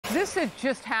This had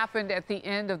just happened at the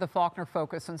end of the Faulkner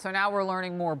focus, and so now we're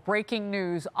learning more. Breaking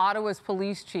news, Ottawa's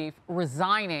police chief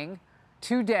resigning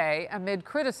today amid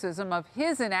criticism of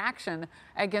his inaction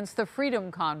against the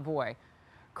Freedom Convoy.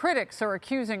 Critics are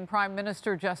accusing Prime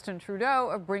Minister Justin Trudeau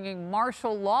of bringing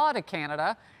martial law to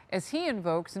Canada as he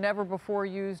invokes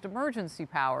never-before-used emergency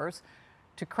powers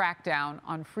to crack down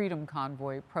on Freedom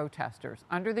Convoy protesters.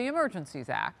 Under the Emergencies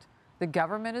Act, the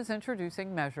government is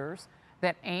introducing measures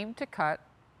that aim to cut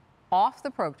off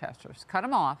the protesters, cut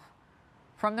them off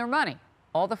from their money,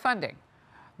 all the funding.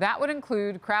 That would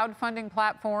include crowdfunding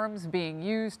platforms being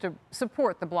used to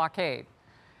support the blockade.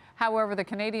 However, the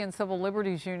Canadian Civil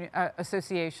Liberties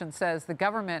Association says the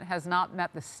government has not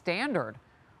met the standard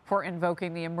for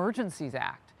invoking the Emergencies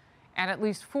Act. And at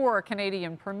least 4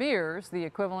 Canadian premiers, the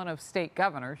equivalent of state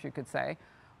governors, you could say,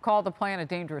 called the plan a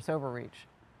dangerous overreach.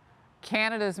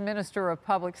 Canada's Minister of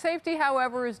Public Safety,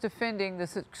 however, is defending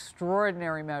this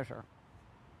extraordinary measure.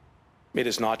 It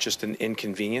is not just an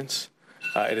inconvenience.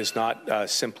 It is not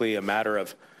simply a matter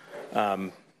of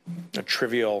a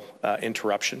trivial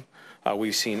interruption.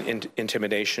 We've seen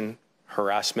intimidation,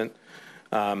 harassment,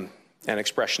 and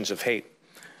expressions of hate.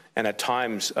 And at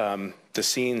times, the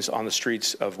scenes on the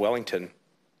streets of Wellington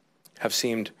have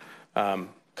seemed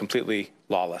completely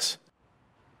lawless.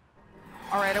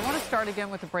 All right, I want to start again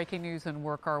with the breaking news and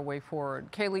work our way forward.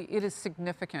 Kayleigh, it is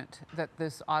significant that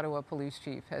this Ottawa police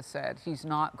chief has said he's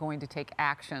not going to take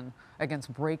action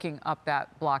against breaking up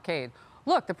that blockade.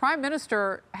 Look, the Prime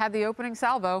Minister had the opening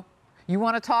salvo. You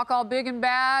want to talk all big and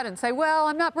bad and say, well,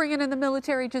 I'm not bringing in the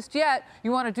military just yet.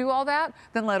 You want to do all that?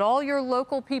 Then let all your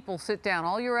local people sit down,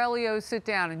 all your LEOs sit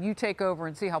down, and you take over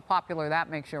and see how popular that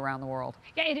makes you around the world.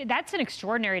 Yeah, that's an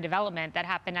extraordinary development that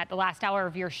happened at the last hour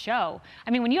of your show.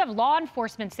 I mean, when you have law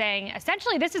enforcement saying,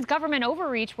 essentially, this is government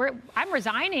overreach, I'm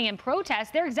resigning in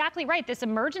protest, they're exactly right. This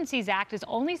Emergencies Act is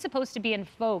only supposed to be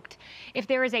invoked if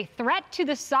there is a threat to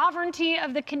the sovereignty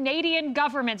of the Canadian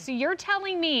government. So you're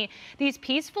telling me these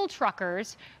peaceful truckers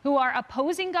who are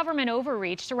opposing government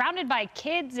overreach, surrounded by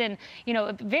kids and,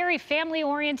 very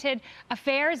family-oriented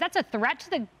affairs, that's a threat to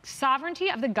the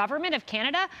sovereignty of the government of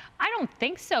Canada? I don't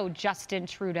think so, Justin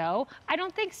Trudeau. I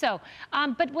don't think so.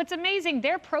 But what's amazing,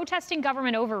 they're protesting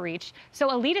government overreach. So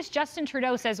elitist Justin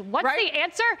Trudeau says, what's the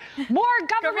answer? More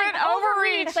government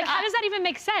overreach. Like, how does that even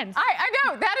make sense? I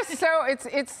know. That is so,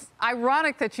 it's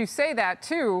ironic that you say that,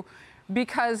 too,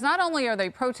 because not only are they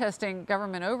protesting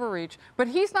government overreach, but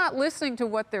he's not listening to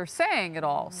what they're saying at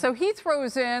all. So he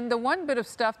throws in the one bit of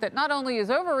stuff that not only is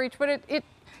overreach, but it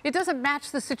doesn't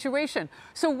match the situation.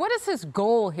 So what is his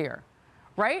goal here,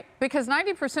 right? Because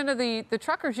 90% of the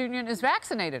truckers union is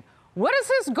vaccinated. What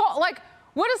is his goal? Like,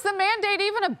 what is the mandate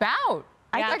even about?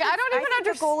 Yeah. I don't even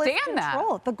understand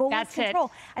that. The goal is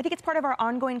control. I think it's part of our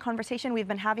ongoing conversation we've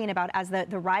been having about as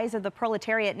the rise of the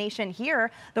proletariat nation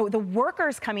here, the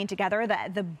workers coming together,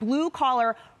 the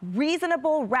blue-collar,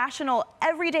 reasonable, rational,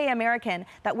 everyday American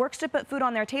that works to put food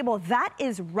on their table, that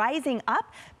is rising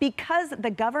up because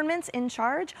the governments in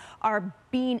charge are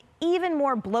being even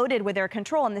more bloated with their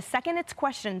control. And the second it's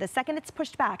questioned, the second it's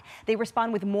pushed back, they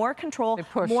respond with more control,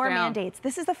 more mandates.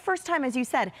 This is the first time, as you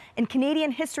said, in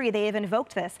Canadian history they have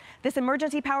invoked this. This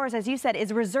emergency powers, as you said,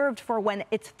 is reserved for when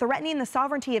it's threatening the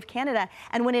sovereignty of Canada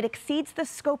and when it exceeds the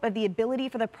scope of the ability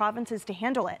for the provinces to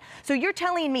handle it. So you're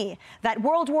telling me that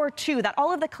World War II, that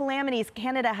all of the calamities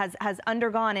Canada has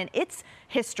undergone in its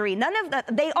history, none of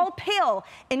that, they all pale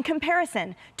in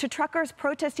comparison to truckers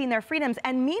protesting their freedoms.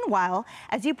 And meanwhile,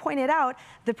 as you pointed out,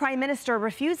 the Prime Minister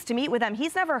refused to meet with them.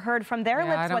 He's never heard from their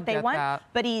lips what they want,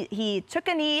 but he took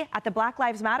a knee at the Black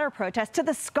Lives Matter protest to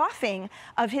the scoffing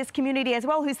of his community as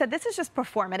well, who said this is just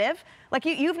performative. Like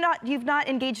you've not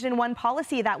engaged in one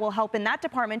policy that will help in that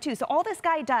department too. So all this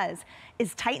guy does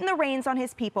is tighten the reins on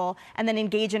his people and then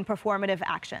engage in performative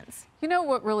actions. You know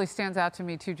what really stands out to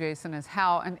me too, Jason, is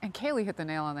how, and Kayleigh hit the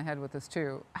nail on the head with this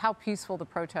too, how peaceful the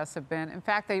protests have been. In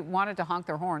fact, they wanted to honk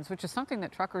their horns, which is something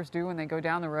that truckers do when they go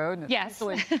down the road. And it's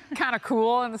usually kind of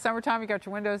cool in the summertime. You got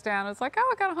your windows down. It's like,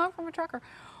 oh, I got a honk from a trucker.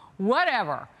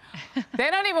 Whatever.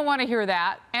 They don't even want to hear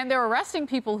that. And they're arresting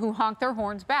people who honk their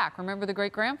horns back. Remember the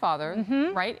great-grandfather,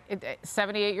 right?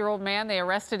 78-year-old man, they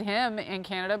arrested him in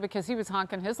Canada because he was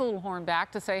honking his little horn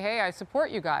back to say, hey, I support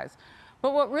you guys.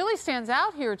 But what really stands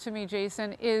out here to me,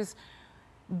 Jason, is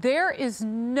there is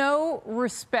no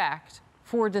respect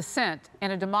for dissent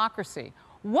in a democracy.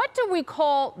 What do we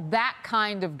call that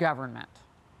kind of government?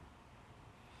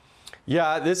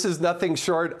 Yeah, this is nothing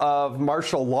short of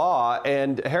martial law.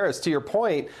 And Harris, to your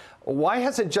point, why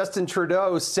hasn't Justin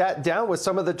Trudeau sat down with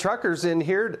some of the truckers and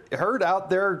heard out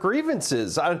their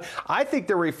grievances? I think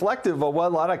they're reflective of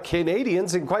what a lot of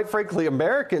Canadians and, quite frankly,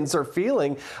 Americans are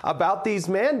feeling about these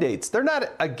mandates. They're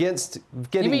not against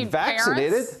getting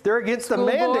vaccinated. Parents? They're against the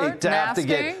mandate to have to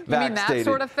get vaccinated. You mean that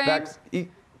sort of thing?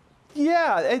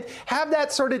 Yeah, have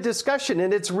that sort of discussion.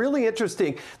 And it's really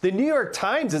interesting. The New York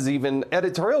Times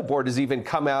editorial board has even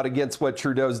come out against what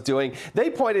Trudeau's doing. They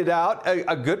pointed out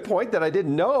a good point that I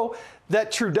didn't know, that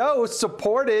Trudeau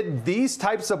supported these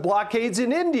types of blockades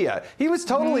in India. He was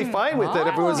totally fine with it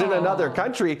if it was in another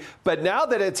country. But now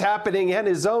that it's happening in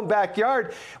his own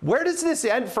backyard, where does this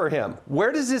end for him?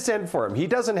 Where does this end for him? He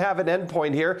doesn't have an end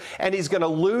point here, and he's going to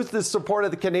lose the support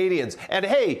of the Canadians. And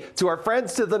hey, to our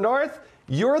friends to the north,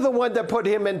 you're the one that put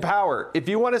him in power. If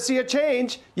you want to see a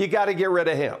change, you got to get rid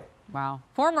of him. Wow.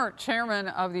 Former chairman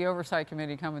of the Oversight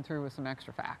Committee coming through with some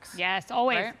extra facts. Yes,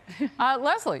 always. Right?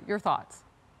 Leslie, your thoughts?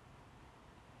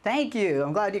 Thank you.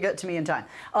 I'm glad you got to me in time.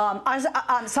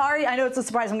 I'm sorry. I know it's a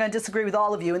surprise. I'm going to disagree with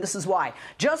all of you, and this is why.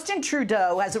 Justin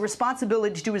Trudeau has a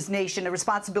responsibility to his nation, a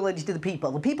responsibility to the people.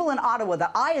 The people in Ottawa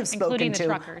that I have spoken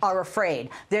to are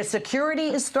afraid. Their security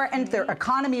is threatened. Their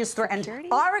economy is threatened.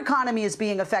 Our economy is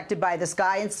being affected by this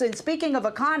guy. And so, speaking of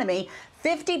economy,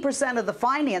 50% of the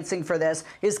financing for this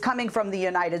is coming from the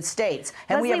United States.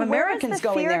 And Leslie, we have Americans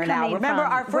going there now. Remember,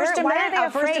 our First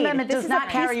Amendment does not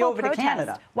carry over to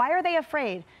Canada. Why are they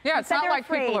afraid? Yeah, it's not like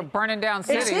people are burning down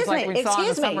cities like we saw in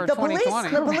the summer of 2020.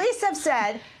 The police have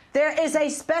said there is a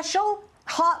special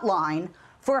hotline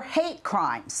for hate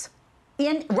crimes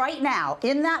right now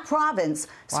in that province,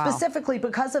 specifically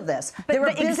because of this. But there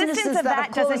are businesses that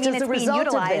have closed as a result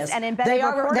of this. And embedded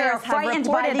reporters they are frightened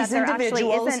by these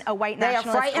individuals. Isn't a white they are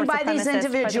nationalist frightened by these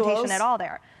individuals at all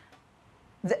there.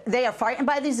 They are frightened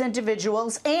by these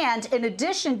individuals, and in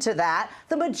addition to that,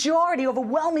 the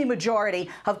overwhelming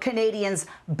majority of Canadians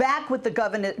back with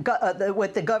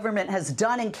what the government has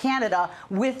done in Canada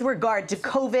with regard to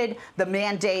COVID, the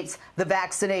mandates, the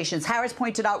vaccinations. Harris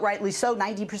pointed out rightly so,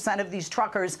 90% of these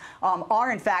truckers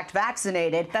are in fact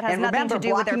vaccinated. That has nothing to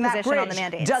do with their position on the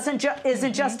mandates.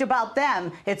 Isn't just about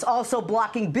them. It's also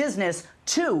blocking business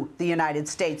to the United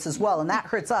States as well, and that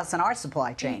hurts us and our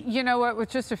supply chain. You know what, with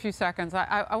just a few seconds,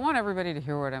 I want everybody to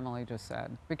hear what Emily just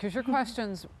said, because your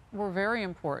questions were very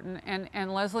important.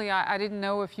 And Leslie, I didn't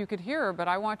know if you could hear her, but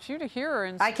I want you to hear her.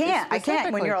 And I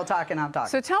can't when you're all talking, I'm talking.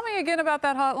 So tell me again about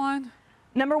that hotline.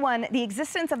 Number one, the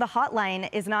existence of the hotline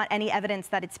is not any evidence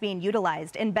that it's being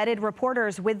utilized. Embedded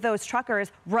reporters with those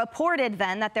truckers reported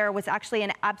then that there was actually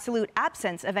an absolute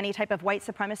absence of any type of white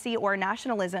supremacy or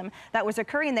nationalism that was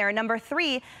occurring there. Number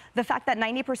three, the fact that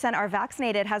 90% are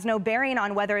vaccinated has no bearing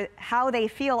on how they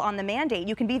feel on the mandate.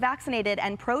 You can be vaccinated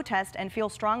and protest and feel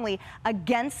strongly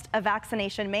against a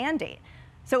vaccination mandate.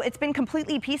 So it's been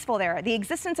completely peaceful there. The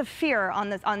existence of fear on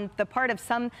the part of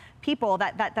some people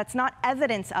that's not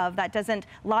evidence of, that doesn't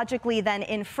logically then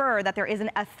infer that there isn't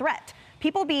a threat.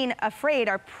 People being afraid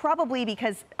are probably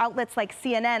because outlets like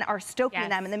CNN are stoking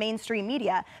them in the mainstream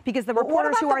media, because the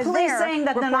reporters who are there saying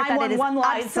that the 911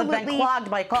 lines have been clogged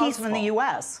by calls from the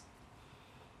U.S.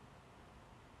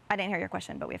 I didn't hear your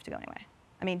question, but we have to go anyway.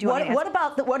 I mean, what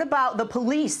about the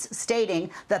police stating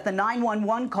that the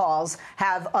 911 calls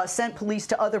have sent police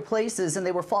to other places and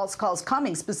they were false calls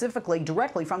coming specifically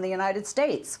directly from the United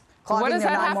States? What does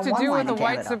that have to do with the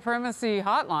white supremacy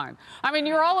hotline? I mean,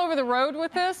 you're all over the road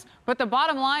with this, but the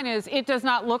bottom line is it does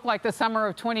not look like the summer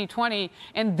of 2020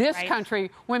 in this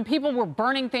country when people were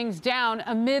burning things down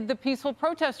amid the peaceful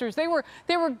protesters. They were.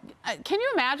 Can you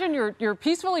imagine you're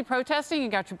peacefully protesting, you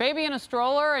got your baby in a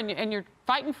stroller, and you're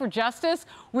fighting for justice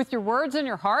with your words in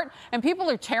your heart, and people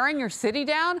are tearing your city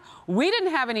down? We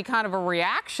didn't have any kind of a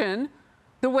reaction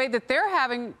the way that they're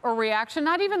having a reaction,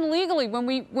 not even legally,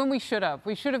 when we should have.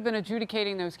 We should have been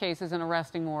adjudicating those cases and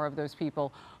arresting more of those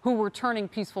people who were turning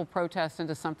peaceful protests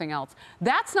into something else.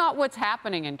 That's not what's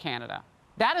happening in Canada.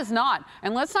 That is not.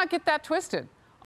 And let's not get that twisted.